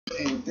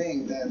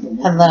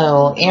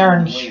Hello,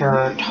 Aaron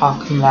here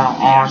talking about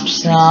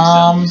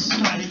autism.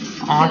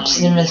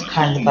 Autism is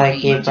kind of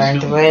like a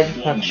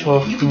brain-delayed sexual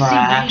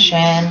reaction,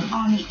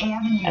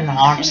 and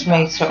autism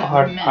makes it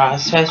hard to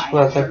process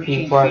what other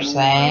people are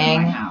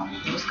saying.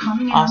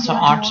 Also,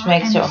 autism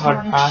makes it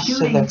hard to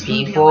process other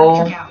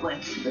people,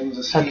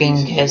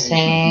 hugging,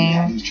 kissing.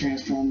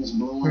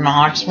 And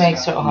autism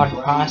makes it hard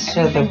to process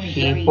other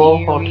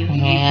people, holding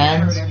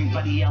hands.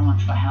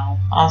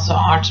 Also,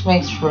 autism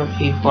makes for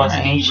people are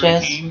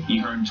anxious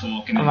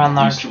around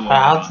large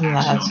crowds and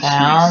loud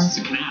sounds.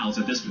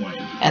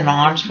 And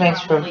autism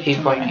makes for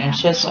people are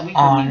anxious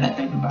on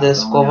the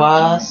school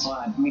bus.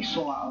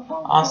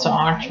 Also,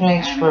 autism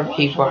makes for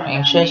people are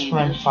anxious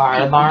when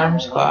fire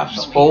alarms go off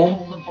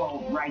school.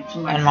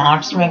 And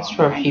autism makes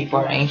for people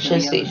are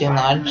anxious eating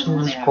lunch in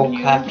the school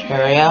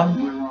cafeteria.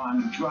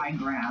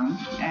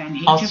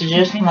 Also,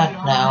 just to let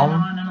you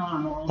know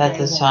that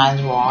the signs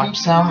of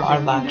autism are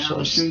lack of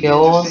social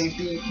skills,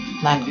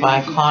 lack of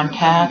eye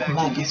contact,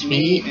 lack of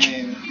speech,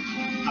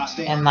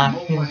 and lack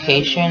of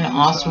communication.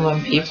 Also,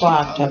 when people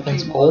act up in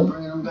school,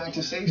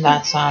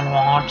 that's a sign of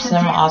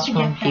autism. Also,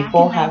 when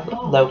people have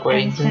low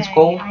grades in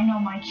school,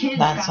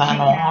 that's a sign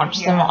of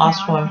autism.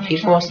 Also, when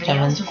people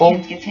stim in school,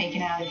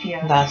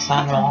 that's a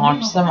sign of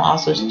autism.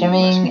 Also,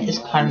 stimming is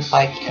kind of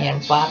like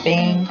hand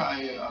flapping,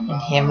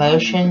 and hand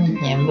motion,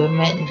 hand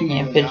movement, and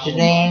hand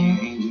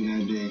fidgeting.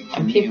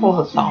 And people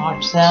with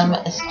autism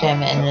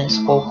stim in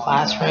school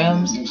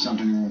classrooms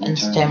and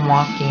stim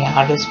walking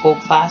out of school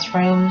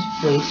classrooms.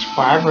 Please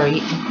subscribe,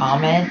 rate, and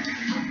comment.